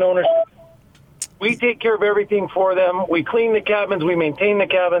cabin ownership. We take care of everything for them. We clean the cabins. We maintain the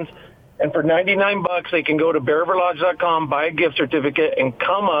cabins. And for $99, they can go to bearriverlodge.com, buy a gift certificate, and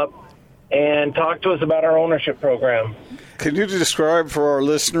come up and talk to us about our ownership program. Can you describe for our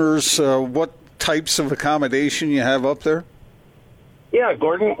listeners what types of accommodation you have up there? Yeah,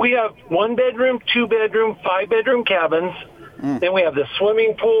 Gordon. We have 1-bedroom, 2-bedroom, 5-bedroom cabins. Then we have the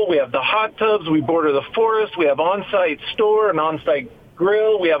swimming pool. We have the hot tubs. We border the forest. We have on-site store, an on-site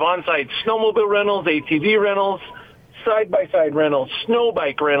grill. We have on-site snowmobile rentals, ATV rentals, side-by-side rentals, snow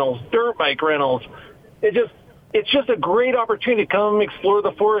bike rentals, dirt bike rentals. It's just a great opportunity to come explore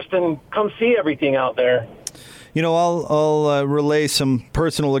the forest and come see everything out there. You know, I'll relay some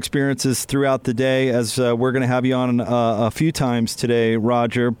personal experiences throughout the day, as we're going to have you on a few times today,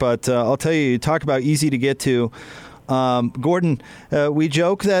 Roger. But I'll tell you, talk about easy to get to. Gordon, we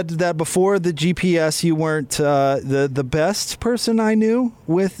joke that before the GPS you weren't the best person I knew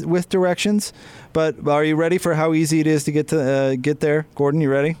with directions. But are you ready for how easy it is to get there? Gordon, you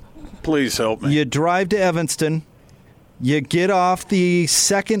ready? Please help me. You drive to Evanston. You get off the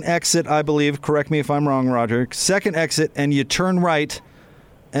second exit, I believe. Correct me if I'm wrong, Roger. Second exit, and you turn right,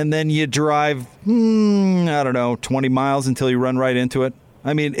 and then you drive, 20 miles until you run right into it.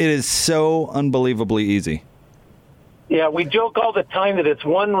 I mean, it is so unbelievably easy. Yeah, we joke all the time that it's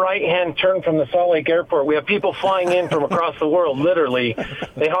one right-hand turn from the Salt Lake Airport. We have people flying in from across the world, literally.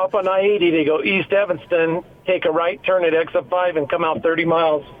 They hop on I-80, they go east Evanston, take a right turn at exit 5, and come out 30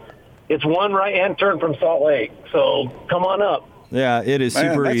 miles. It's one right-hand turn from Salt Lake, so come on up. Yeah, it is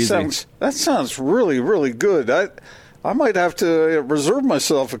super easy. That sounds really, really good. I might have to reserve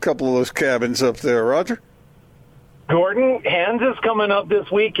myself a couple of those cabins up there, Roger. Gordon, Hans is coming up this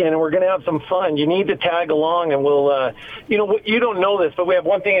weekend, and we're going to have some fun. You need to tag along, and we'll, you don't know this, but we have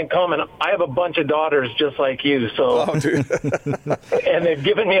one thing in common. I have a bunch of daughters just like you, so, and they've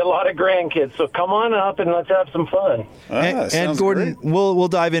given me a lot of grandkids, so come on up and let's have some fun. And Gordon, we'll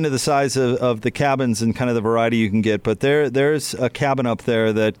dive into the size of the cabins and kind of the variety you can get, but there's a cabin up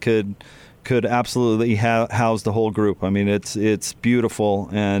there that could absolutely house the whole group. I mean, it's beautiful,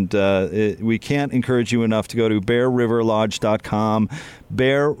 and we can't encourage you enough to go to bearriverlodge.com,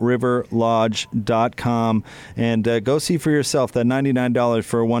 bearriverlodge.com, and go see for yourself. That $99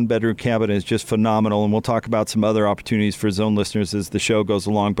 for a one-bedroom cabin is just phenomenal, and we'll talk about some other opportunities for Zone listeners as the show goes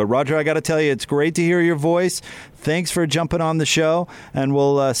along. But, Roger, I got to tell you, it's great to hear your voice. Thanks for jumping on the show, and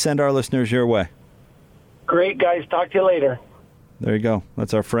we'll send our listeners your way. Great, guys. Talk to you later. There you go.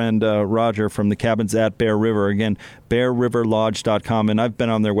 That's our friend Roger from the cabins at Bear River. Again, bearriverlodge.com. And I've been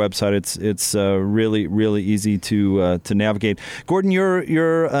on their website. It's really, really easy to navigate. Gordon,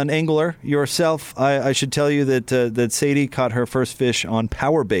 you're an angler yourself. I should tell you that Sadie caught her first fish on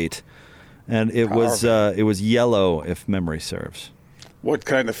power bait, and it was yellow, if memory serves. What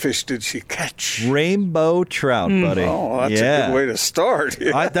kind of fish did she catch? Rainbow trout, buddy. Oh, that's a good way to start.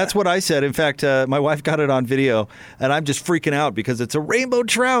 Yeah. That's what I said. In fact, my wife got it on video, and I'm just freaking out because it's a rainbow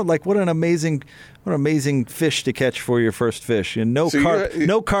trout. Like, what an amazing fish to catch for your first fish. And no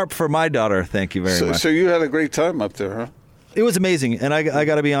carp for my daughter. Thank you very much. So you had a great time up there, huh? It was amazing, and I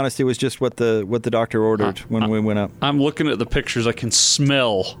got to be honest, it was just what the doctor ordered when we went up. I'm looking at the pictures. I can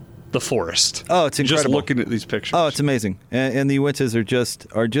smell the forest. Oh, it's incredible. Just looking at these pictures. Oh, it's amazing. And the Uintas are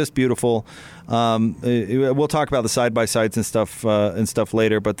just beautiful. We'll talk about the side-by-sides and stuff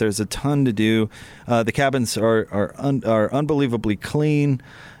later, but there's a ton to do. The cabins are unbelievably clean,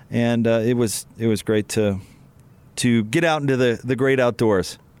 and it was great to get out into the great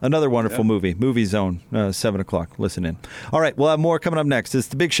outdoors. Another wonderful movie, Movie Zone, 7 o'clock. Listen in. All right, we'll have more coming up next. It's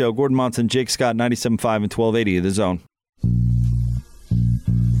The Big Show. Gordon Monson, Jake Scott, 97.5 and 1280, The Zone.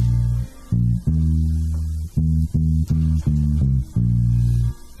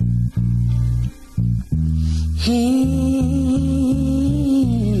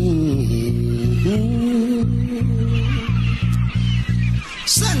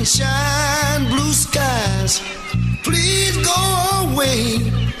 Sunshine, blue skies, please go away.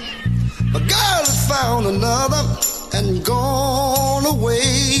 A girl has found another and gone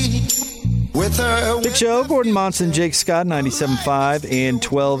away with her. Big Show, Gordon Monson, Jake Scott, 97.5 and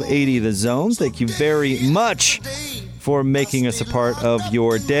 1280 The Zone. Thank you very much for making us a part of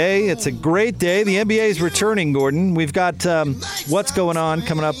your day. It's a great day. The NBA is returning, Gordon. We've got What's Going On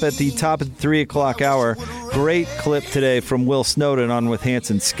coming up at the top of the 3 o'clock hour. Great clip today from Will Snowden on with Hans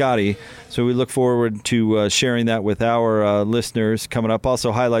and Scotty. So we look forward to sharing that with our listeners coming up.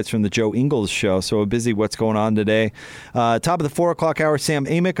 Also highlights from the Joe Ingles show. So a busy What's Going On today. Top of the 4 o'clock hour, Sam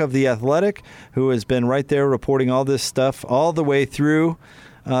Amick of The Athletic, who has been right there reporting all this stuff all the way through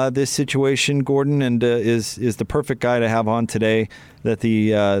this situation, Gordon, and is the perfect guy to have on today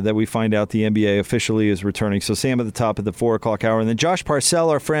that we find out the NBA officially is returning. So Sam at the top of the 4 o'clock hour, and then Josh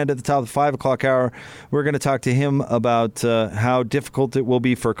Parcell, our friend, at the top of the 5 o'clock hour. We're going to talk to him about how difficult it will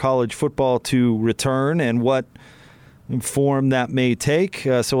be for college football to return and what form that may take.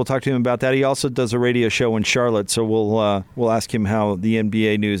 So we'll talk to him about that. He also does a radio show in Charlotte, so we'll ask him how the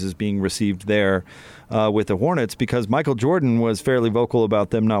NBA news is being received there with the Hornets, because Michael Jordan was fairly vocal about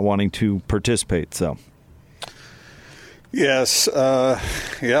them not wanting to participate. So. Yes,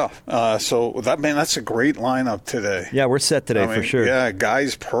 yeah. So that's a great lineup today. Yeah, we're set today for sure. Yeah,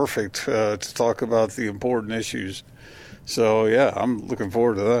 guys, perfect to talk about the important issues. So yeah, I'm looking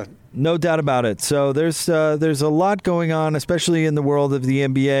forward to that. No doubt about it. So there's a lot going on, especially in the world of the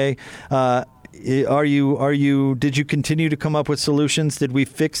NBA. Did you continue to come up with solutions? Did we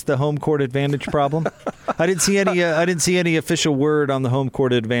fix the home court advantage problem? I didn't see any official word on the home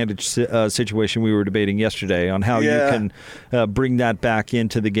court advantage situation we were debating yesterday on how you can bring that back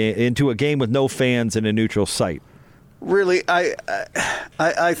into the game, into a game with no fans and a neutral site. Really,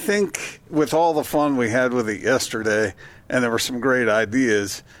 I think with all the fun we had with it yesterday, and there were some great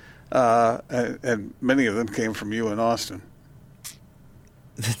ideas, and many of them came from you and Austin.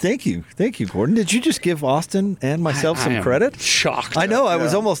 Thank you, Gordon. Did you just give Austin and myself some credit? Shocked. I know. I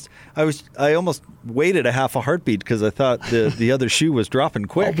almost waited a half a heartbeat because I thought the other shoe was dropping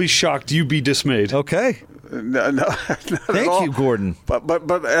quick. I'll be shocked. You be dismayed. Okay. No, Thank you, Gordon.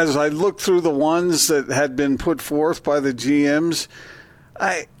 But as I looked through the ones that had been put forth by the GMs,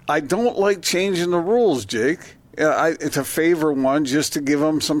 I don't like changing the rules, Jake. To favor one just to give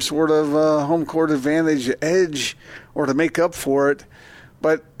them some sort of home court advantage edge or to make up for it.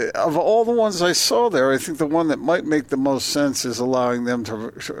 But of all the ones I saw there, I think the one that might make the most sense is allowing them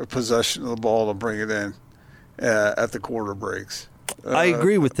to possession of the ball to bring it in at the quarter breaks. I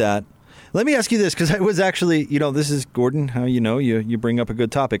agree with that. Let me ask you this, because I was actually, this is Gordon, how you bring up a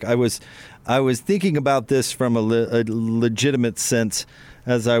good topic. I was thinking about this from a legitimate sense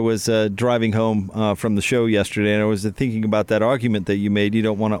as I was driving home from the show yesterday, and I was thinking about that argument that you made. You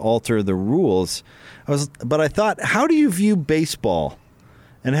don't want to alter the rules. But I thought, how do you view baseball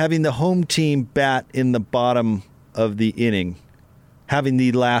and having the home team bat in the bottom of the inning, having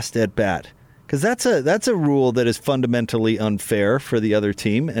the last at bat? Because that's a rule that is fundamentally unfair for the other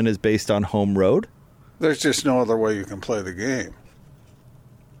team and is based on home road. There's just no other way you can play the game,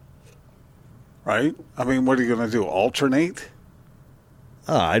 right? I mean, what are you going to do? Alternate?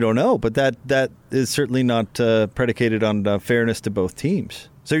 I don't know, but that is certainly not predicated on fairness to both teams.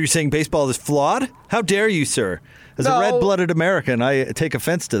 So you're saying baseball is flawed? How dare you, sir? As a red-blooded American, I take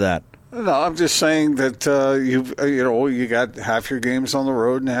offense to that. No, I'm just saying that you got half your games on the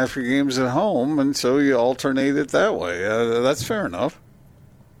road and half your games at home, and so you alternate it that way. That's fair enough.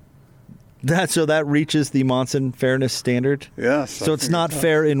 So that reaches the Monson fairness standard? Yes. So it's not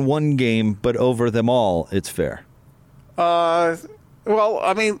fair in one game, but over them all, it's fair. Well,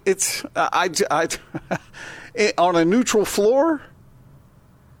 I mean, it's on a neutral floor.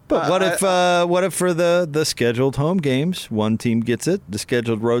 But what if for the scheduled home games, one team gets it, the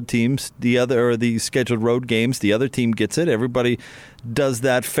scheduled road teams, the scheduled road games, the other team gets it. Everybody does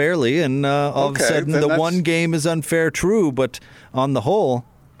that fairly, and all of a sudden the one game is unfair. True, but on the whole,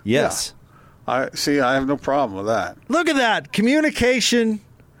 yes. Yeah. I have no problem with that. Look at that communication.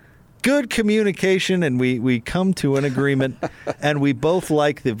 Good communication, and we come to an agreement, and we both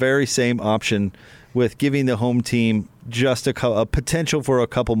like the very same option with giving the home team just a potential for a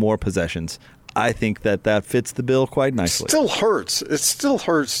couple more possessions. I think that fits the bill quite nicely. It still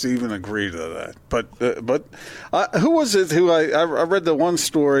hurts to even agree to that. But who was it who I read the one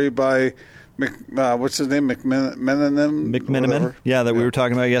story by what's his name, McMenamin? Yeah, that we were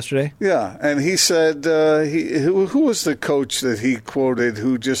talking about yesterday. Yeah, and he said who was the coach that he quoted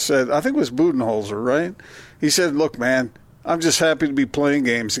who just said, I think it was Budenholzer, right? He said, "Look, man, I'm just happy to be playing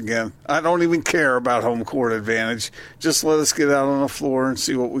games again. I don't even care about home court advantage. Just let us get out on the floor and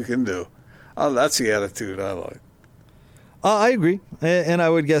see what we can do." That's the attitude I like. I agree, and I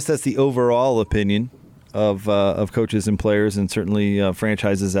would guess that's the overall opinion of coaches and players, and certainly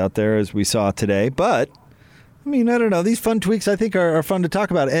franchises out there, as we saw today. But I mean, I don't know. These fun tweaks, I think, are fun to talk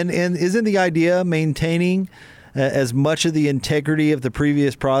about. And isn't the idea maintaining as much of the integrity of the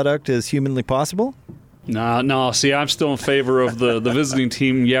previous product as humanly possible? No. See, I'm still in favor of the visiting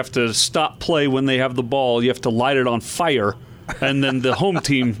team. You have to stop play when they have the ball. You have to light it on fire. And then the home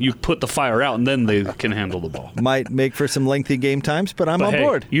team, you put the fire out, and then they can handle the ball. Might make for some lengthy game times, but I'm on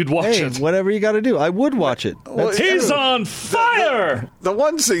board. You'd watch it. Whatever you got to do. I would watch it. He's on fire! The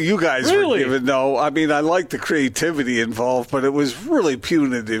ones that you guys were given, no. I mean, I like the creativity involved, but it was really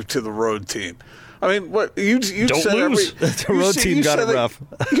punitive to the road team. I mean, what you don't said lose. The road team got it rough.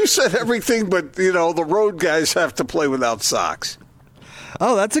 You said everything, but the road guys have to play without socks.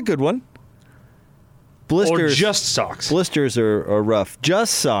 Oh, that's a good one. Blisters, or just socks. Blisters are rough.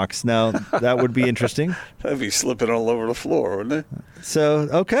 Just socks. Now, that would be interesting. That'd be slipping all over the floor, wouldn't it? So,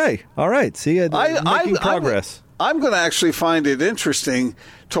 okay. All right. See, making progress. I'm going to actually find it interesting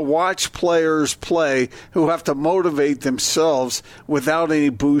to watch players play who have to motivate themselves without any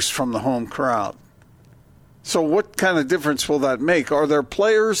boost from the home crowd. So what kind of difference will that make? Are there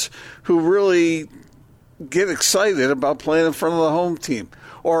players who really get excited about playing in front of the home team?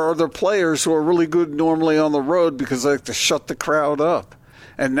 Or are there players who are really good normally on the road because they like to shut the crowd up?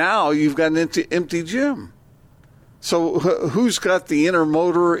 And now you've got an empty gym. So who's got the inner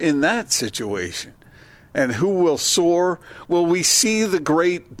motor in that situation? And who will soar? Will we see the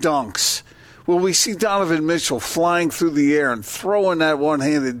great dunks? Will we see Donovan Mitchell flying through the air and throwing that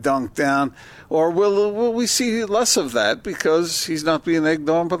one-handed dunk down? Or will we see less of that because he's not being egged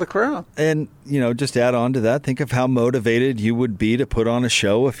on by the crowd? And, just add on to that, think of how motivated you would be to put on a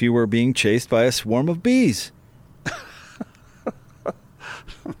show if you were being chased by a swarm of bees.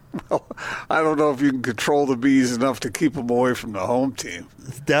 Well, I don't know if you can control the bees enough to keep them away from the home team.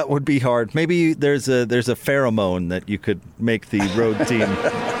 That would be hard. Maybe there's a pheromone that you could make the road team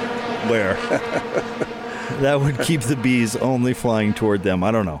wear. That would keep the bees only flying toward them.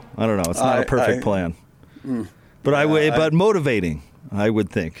 I don't know. It's not a perfect plan. But but motivating, I would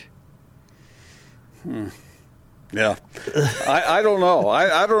think. Yeah. I don't know.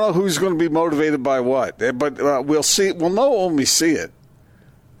 I don't know who's going to be motivated by what. But we'll see. We'll know when we see it.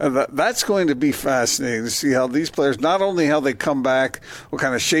 That's going to be fascinating to see how these players, not only how they come back, what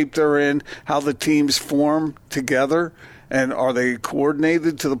kind of shape they're in, how the teams form together, and are they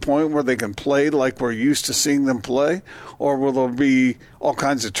coordinated to the point where they can play like we're used to seeing them play? Or will there be all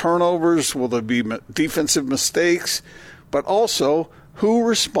kinds of turnovers? Will there be defensive mistakes? But also, who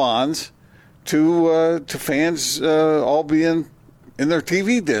responds to fans all being in their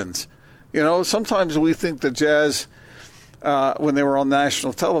TV dens? Sometimes we think the Jazz, when they were on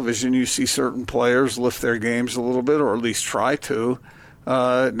national television, you see certain players lift their games a little bit, or at least try to.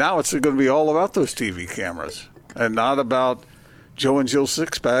 Now it's going to be all about those TV cameras and not about Joe and Jill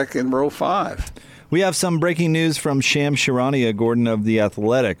Sixpack in row 5. We have some breaking news from Shams Charania, Gordon of The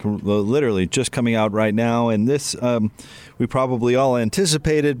Athletic, literally just coming out right now. And this we probably all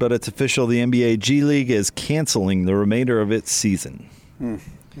anticipated, but it's official. The NBA G League is canceling the remainder of its season.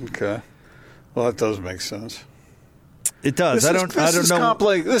 Okay. Well, that does make sense. It does. I don't know.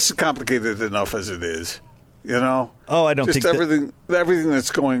 This is complicated enough as it is. Oh, I don't think everything that's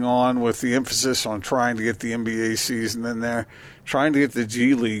going on with the emphasis on trying to get the NBA season in there, trying to get the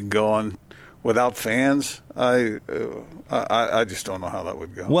G League going without fans. I just don't know how that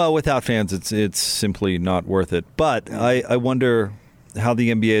would go. Well, without fans, it's simply not worth it. But I wonder how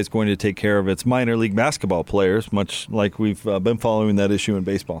the NBA is going to take care of its minor league basketball players, much like we've been following that issue in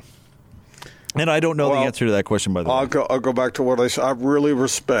baseball. And I don't know the answer to that question, by the way. I'll go back to what I said. I really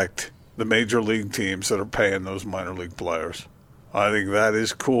respect the major league teams that are paying those minor league players. I think that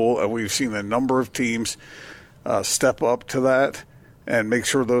is cool, and we've seen a number of teams step up to that and make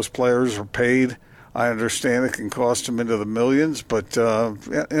sure those players are paid. I understand it can cost them into the millions, but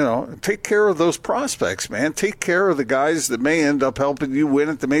take care of those prospects, man. Take care of the guys that may end up helping you win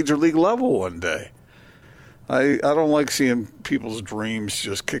at the major league level one day. I don't like seeing people's dreams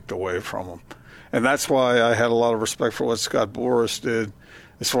just kicked away from them. And that's why I had a lot of respect for what Scott Boras did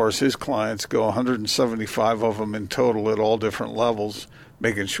as far as his clients go, 175 of them in total at all different levels,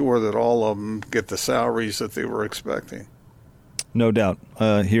 making sure that all of them get the salaries that they were expecting. No doubt.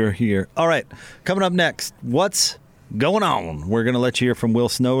 Here. All right. Coming up next, what's going on? We're going to let you hear from Will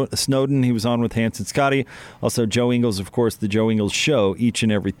Snowden. He was on with Hans and Scotty. Also, Joe Ingles, of course, the Joe Ingles Show each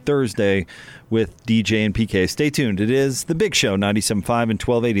and every Thursday with DJ and PK. Stay tuned. It is The Big Show, 97.5 and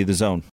 1280 The Zone.